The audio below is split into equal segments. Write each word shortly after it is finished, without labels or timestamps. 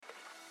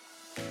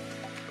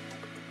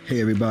Hey,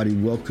 everybody,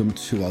 welcome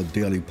to our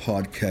daily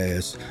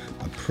podcast.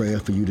 My prayer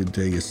for you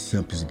today is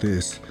simple as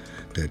this,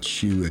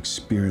 that you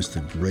experience the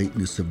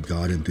greatness of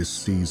God in this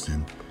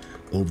season.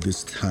 Over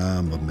this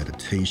time of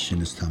meditation,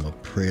 this time of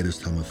prayer, this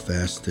time of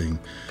fasting,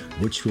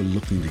 what you're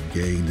looking to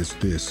gain is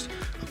this,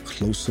 a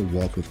closer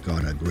walk with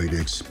God, a greater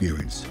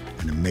experience.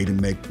 And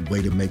the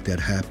way to make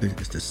that happen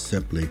is to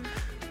simply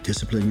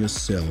discipline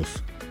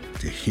yourself,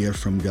 to hear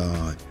from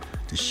God,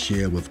 to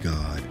share with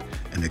God,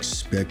 and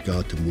expect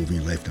God to move in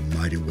your life in a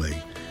mighty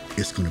way.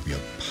 It's going to be a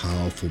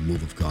powerful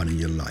move of God in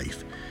your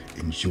life.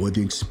 Enjoy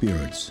the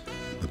experience,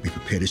 but be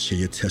prepared to share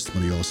your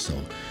testimony also.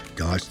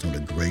 God's doing a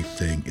great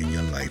thing in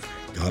your life.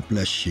 God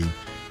bless you.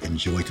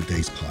 Enjoy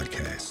today's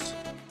podcast.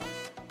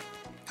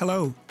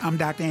 Hello, I'm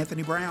Dr.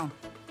 Anthony Brown.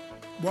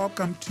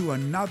 Welcome to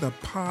another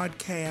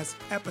podcast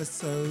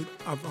episode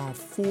of our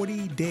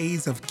 40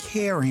 Days of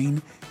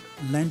Caring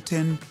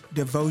Lenten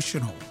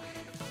Devotional.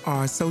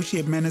 Our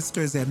associate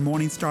ministers at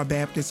Morning Star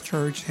Baptist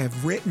Church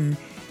have written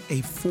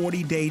a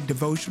 40-day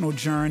devotional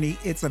journey.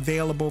 It's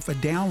available for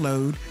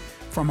download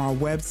from our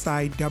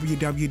website,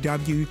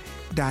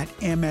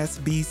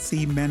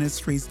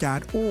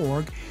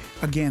 www.msbcministries.org.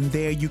 Again,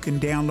 there you can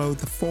download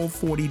the full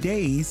 40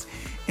 days,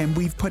 and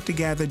we've put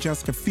together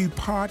just a few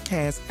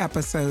podcast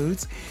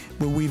episodes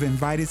where we've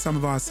invited some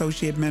of our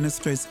associate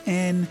ministers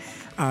in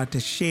to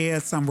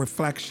share some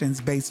reflections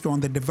based on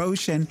the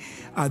devotion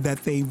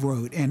that they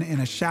wrote. And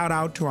a shout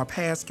out to our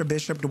pastor,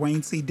 Bishop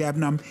Dwayne C.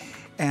 Debnam,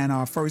 and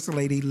our First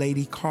Lady,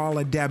 Lady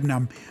Carla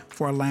Debnam,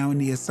 for allowing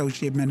the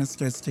associate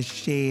ministers to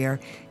share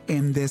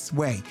in this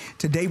way.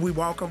 Today, we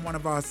welcome one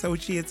of our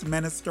associates,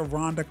 Minister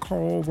Rhonda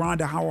Cole.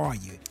 Rhonda, how are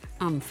you?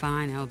 I'm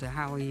fine, Elder.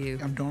 How are you?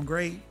 I'm doing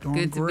great.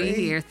 Good to be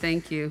here.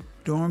 Thank you.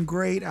 Doing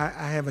great. I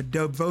have a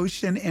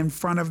devotion in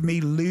front of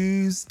me,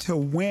 Lose to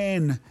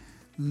Win.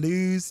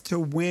 Lose to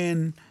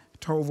Win.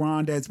 Told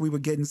Rhonda as we were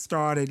getting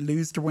started,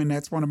 Lose to Win,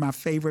 that's one of my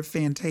favorite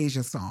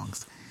Fantasia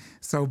songs.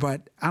 So,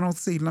 but I don't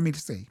see, let me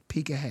see,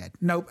 peek ahead.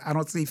 Nope, I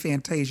don't see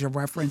Fantasia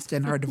referenced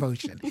in her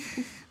devotion.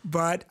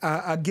 But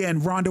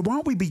again, Rhonda, why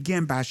don't we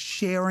begin by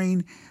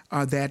sharing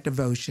that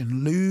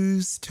devotion,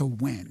 Lose to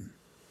Win.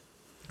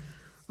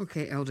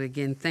 Okay, Elder,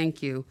 again,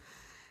 thank you.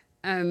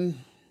 The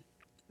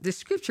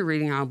scripture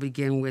reading I'll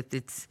begin with,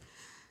 it's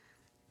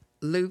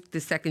Luke, the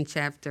 2nd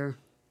chapter,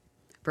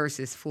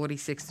 verses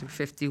 46 through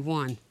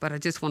 51. But I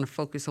just want to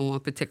focus on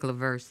one particular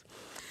verse.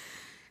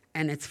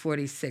 And it's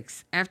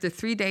 46. After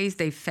 3 days,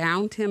 they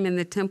found him in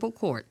the temple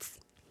courts,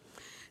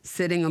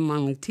 sitting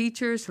among the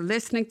teachers,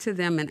 listening to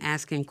them and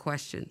asking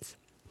questions.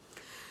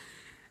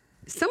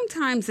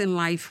 Sometimes in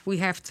life, we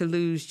have to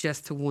lose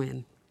just to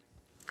win.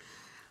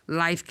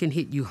 Life can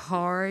hit you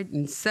hard,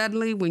 and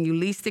suddenly, when you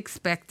least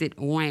expect it,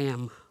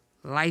 wham!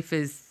 Life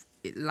has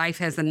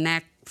a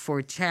knack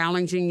for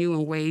challenging you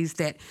in ways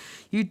that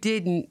you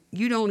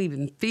don't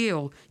even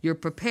feel you're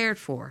prepared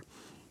for.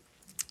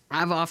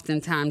 I've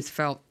oftentimes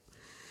felt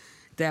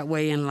that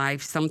way in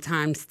life.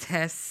 Sometimes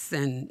tests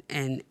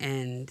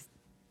and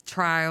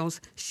trials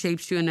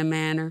shapes you in a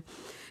manner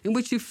in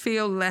which you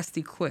feel less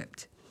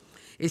equipped.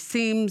 It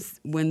seems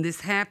when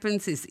this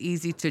happens, it's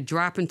easy to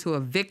drop into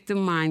a victim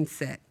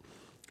mindset.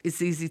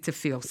 It's easy to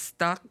feel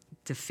stuck,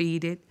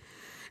 defeated,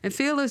 and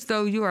feel as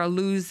though you're a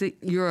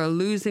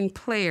losing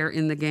player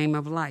in the game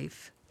of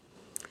life.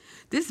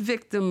 This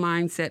victim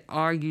mindset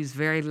argues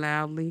very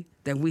loudly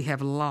that we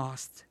have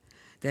lost,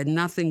 that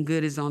nothing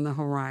good is on the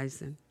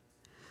horizon.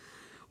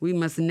 We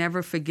must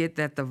never forget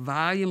that the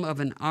volume of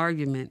an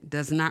argument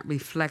does not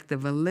reflect the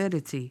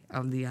validity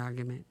of the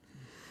argument.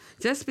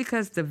 Just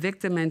because the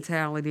victim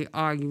mentality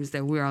argues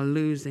that we are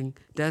losing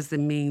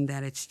doesn't mean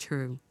that it's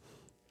true.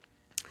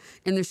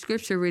 In the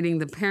scripture reading,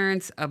 the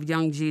parents of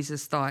young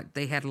Jesus thought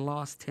they had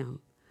lost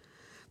him.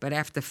 But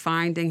after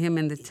finding him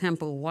in the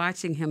temple,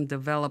 watching him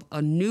develop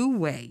a new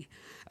way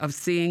of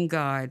seeing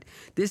God,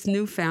 this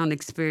newfound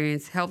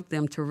experience helped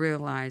them to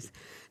realize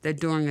that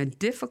during a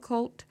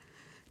difficult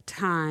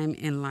time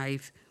in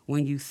life,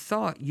 when you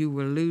thought you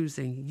were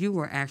losing, you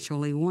were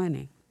actually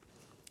winning.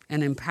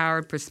 An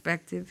empowered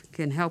perspective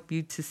can help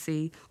you to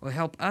see, or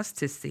help us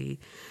to see,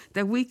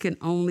 that we can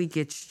only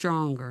get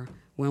stronger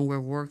when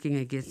we're working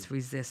against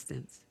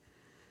resistance.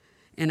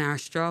 In our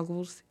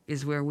struggles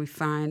is where we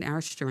find our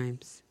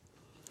strengths.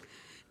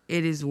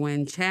 It is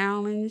when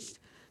challenged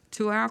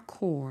to our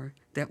core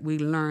that we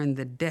learn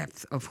the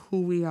depth of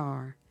who we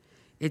are.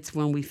 It's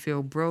when we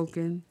feel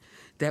broken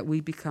that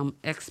we become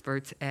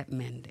experts at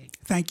mending.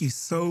 Thank you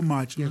so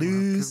much. You're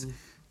Lose welcome.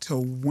 to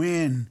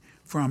Win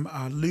from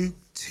Luke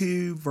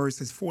 2,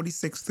 verses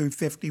 46 through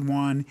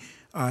 51.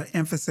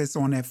 Emphasis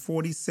on that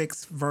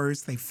 46th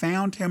verse. They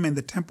found him in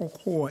the temple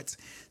courts,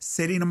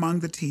 sitting among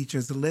the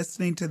teachers,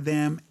 listening to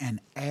them and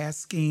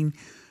asking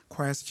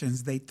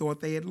questions. They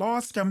thought they had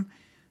lost him,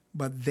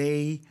 but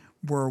they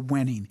were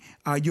winning.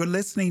 You're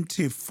listening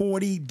to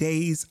 40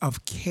 Days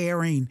of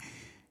Caring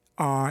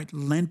our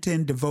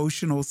Lenten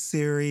devotional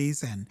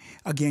series. And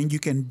again, you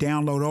can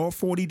download all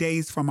 40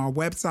 days from our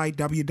website,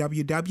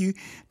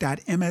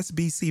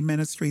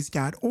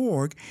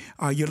 www.msbcministries.org.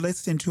 You're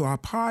listening to our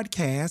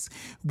podcast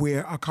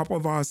where a couple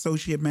of our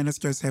associate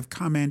ministers have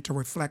come in to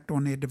reflect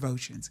on their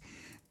devotions.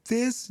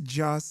 This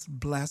just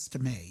blessed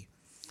me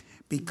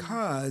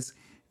because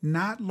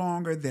not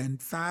longer than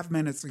 5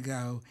 minutes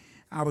ago,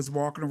 I was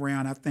walking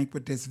around, I think,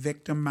 with this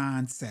victim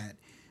mindset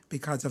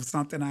because of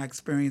something I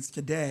experienced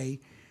today.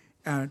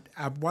 I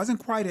wasn't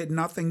quite at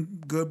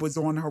nothing good was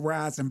on the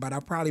horizon, but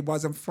I probably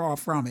wasn't far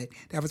from it.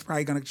 That was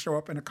probably going to show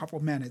up in a couple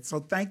minutes.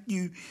 So thank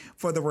you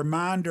for the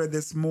reminder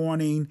this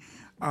morning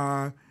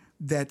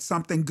that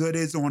something good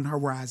is on the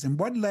horizon.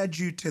 What led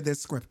you to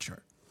this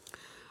scripture?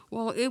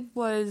 Well, it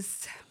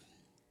was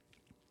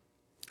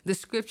the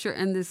scripture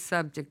and this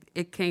subject,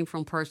 it came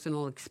from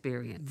personal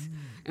experience.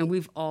 And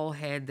we've all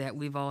had that.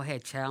 We've all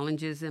had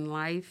challenges in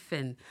life,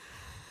 and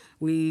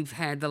we've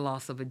had the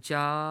loss of a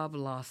job,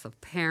 loss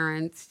of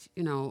parents.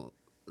 You know,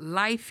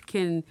 life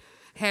can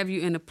have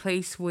you in a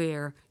place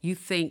where you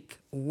think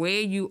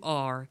where you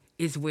are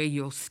is where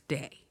you'll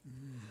stay.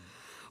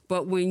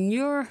 But when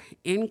you're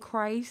in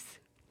Christ,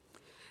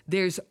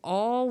 there's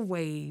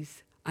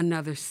always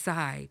another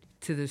side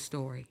to the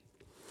story.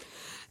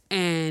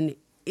 And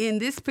in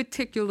this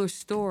particular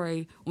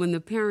story, when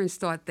the parents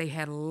thought they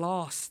had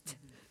lost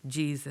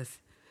Jesus,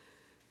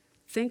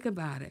 think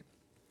about it.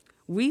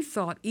 We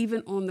thought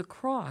even on the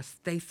cross,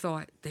 they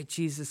thought that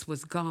Jesus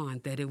was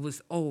gone, that it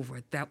was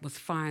over, that was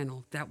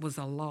final, that was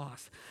a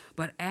loss.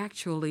 But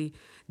actually,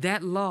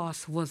 that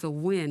loss was a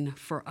win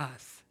for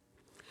us.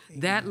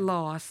 Amen. That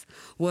loss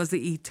was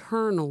the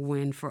eternal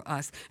win for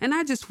us. And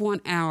I just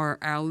want our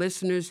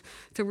listeners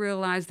to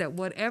realize that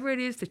whatever it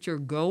is that you're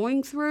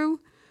going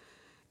through,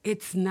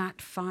 it's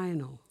not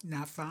final.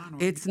 Not final.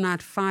 It's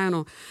not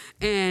final.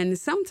 And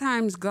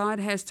sometimes God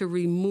has to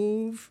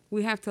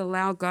we have to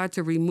allow God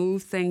to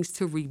remove things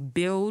to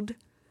rebuild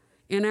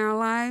in our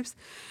lives.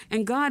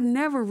 And God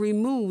never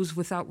removes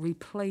without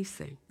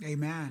replacing.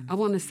 Amen. I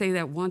want to say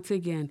that once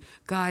again.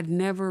 God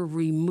never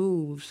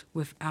removes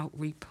without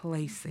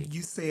replacing.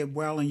 You said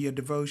well in your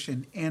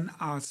devotion, in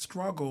our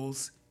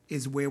struggles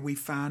is where we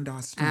find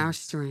our strengths.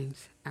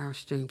 Our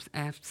strengths,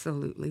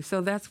 absolutely. So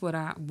that's what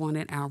I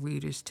wanted our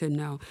readers to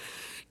know.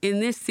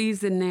 In this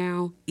season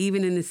now,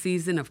 even in the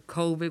season of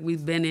COVID,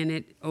 we've been in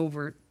it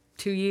over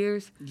 2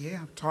 years.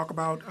 Yeah, talk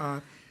about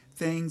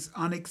things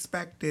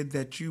unexpected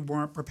that you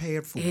weren't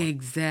prepared for.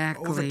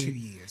 Exactly. Over 2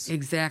 years.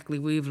 Exactly.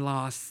 We've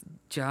lost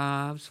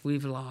jobs.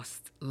 We've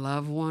lost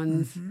loved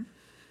ones. Mm-hmm.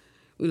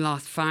 We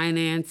lost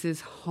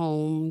finances,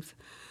 homes.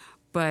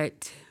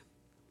 But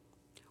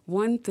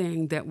one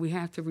thing that we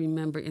have to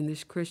remember in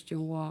this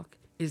Christian walk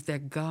is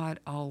that God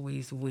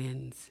always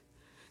wins.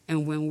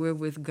 And when we're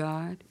with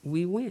God,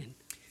 we win.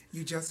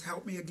 You just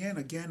helped me again.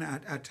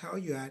 I tell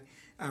you,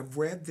 I've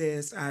read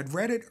this. I'd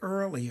read it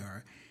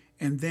earlier,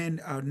 and then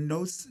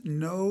no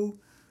sooner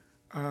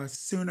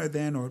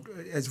than, or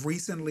as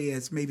recently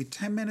as maybe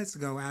 10 minutes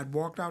ago, I'd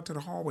walked out to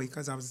the hallway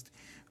because I was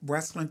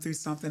wrestling through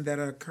something that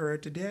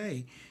occurred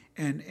today.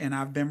 And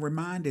I've been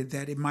reminded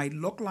that it might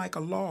look like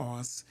a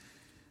loss,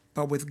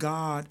 but with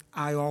God,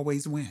 I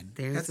always win.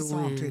 That's a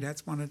song too.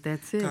 That's one of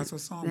God's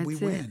songs. We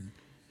win.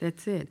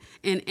 That's it.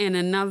 And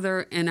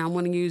I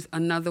want to use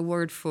another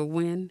word for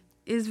win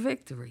is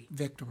victory.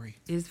 Victory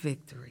is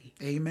victory.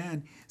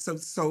 Amen.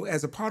 So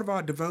as a part of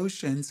our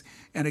devotions,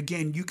 and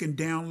again, you can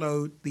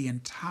download the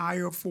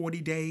entire 40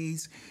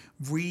 days,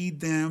 read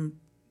them.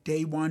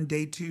 Day 1,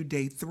 day 2,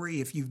 day 3.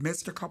 If you've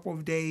missed a couple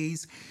of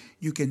days,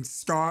 you can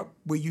start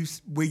where you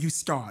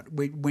start.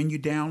 When you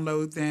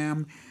download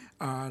them,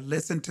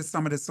 listen to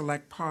some of the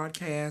select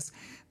podcasts.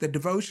 The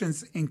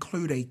devotions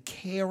include a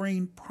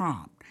caring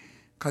prompt.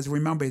 Because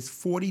remember, it's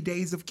 40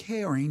 days of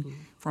caring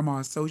from our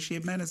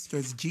associate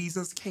ministers.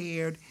 Jesus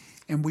cared,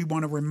 and we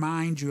want to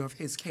remind you of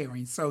his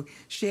caring. So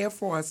share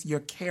for us your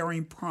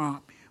caring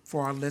prompt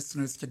for our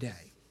listeners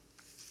today.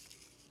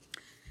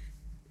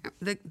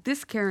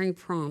 This caring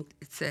prompt,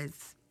 it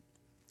says,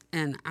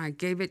 and I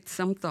gave it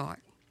some thought,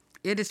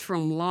 it is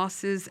from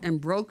losses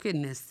and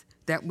brokenness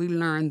that we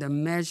learn the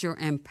measure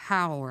and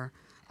power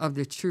of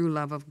the true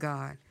love of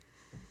God.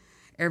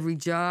 Every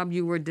job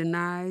you were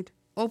denied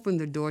opened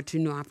the door to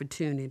new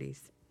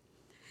opportunities.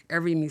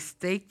 Every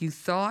mistake you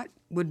thought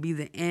would be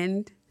the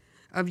end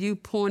of you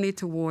pointed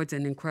towards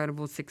an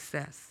incredible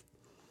success.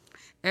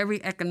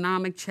 Every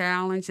economic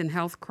challenge and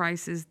health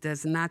crisis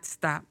does not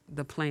stop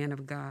the plan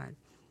of God.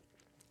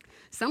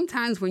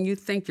 Sometimes when you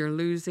think you're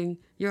losing,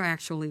 you're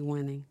actually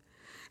winning.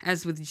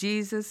 As with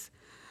Jesus,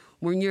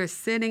 when you're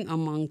sitting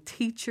among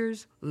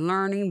teachers,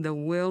 learning the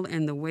will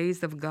and the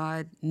ways of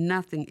God,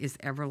 nothing is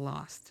ever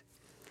lost.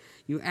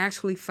 You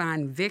actually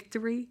find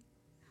victory,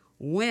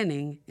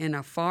 winning in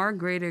a far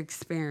greater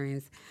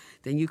experience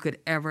than you could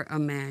ever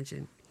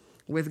imagine.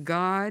 With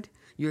God,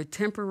 your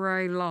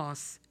temporary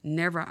loss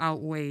never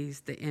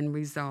outweighs the end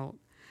result.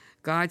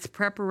 God's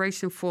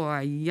preparation for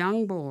a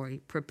young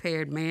boy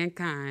prepared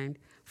mankind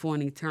for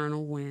an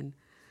eternal win.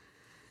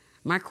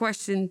 My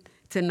question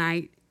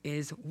tonight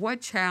is,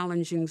 what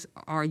challenges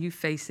are you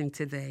facing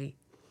today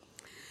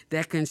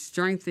that can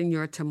strengthen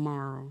your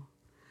tomorrow?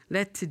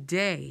 Let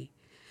today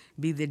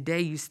be the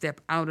day you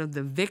step out of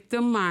the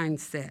victim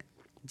mindset.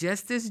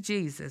 Just as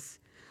Jesus,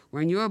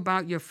 when you're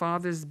about your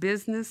Father's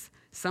business,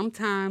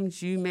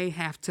 sometimes you may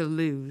have to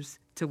lose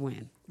to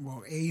win.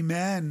 Well,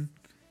 amen.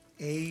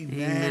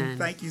 Amen.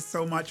 Thank you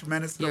so much,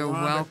 Minister You're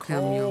Rhonda welcome.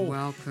 Cole. You're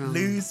welcome.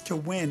 Lose to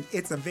Win.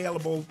 It's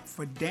available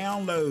for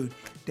download.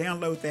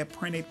 Download that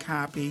printed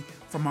copy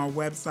from our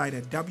website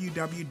at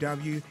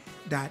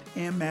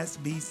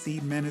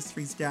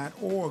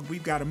www.msbcministries.org.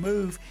 We've got to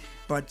move,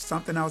 but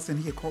something else in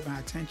here caught my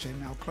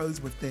attention. I'll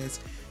close with this.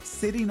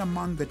 Sitting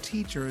among the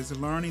teachers,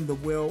 learning the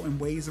will and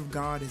ways of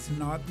God is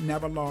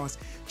never lost.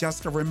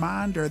 Just a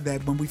reminder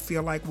that when we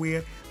feel like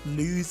we're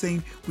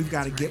losing, we've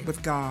got to get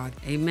with God.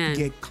 Amen.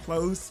 Get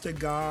close to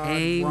God.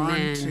 Amen.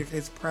 Run to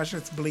his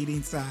precious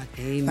bleeding side.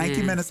 Amen. Thank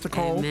you, Minister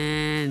Cole.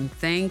 Amen.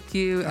 Thank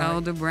you,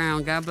 Elder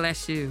Brown. God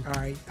bless you. All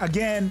right.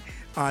 Again,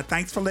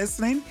 thanks for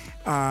listening.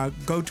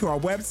 Go to our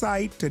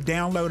website to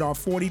download our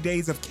 40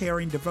 Days of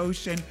Caring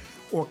devotion,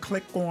 or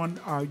click on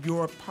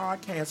your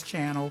podcast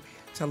channel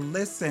to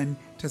listen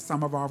to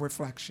some of our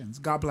reflections.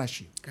 God bless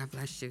you. God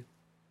bless you.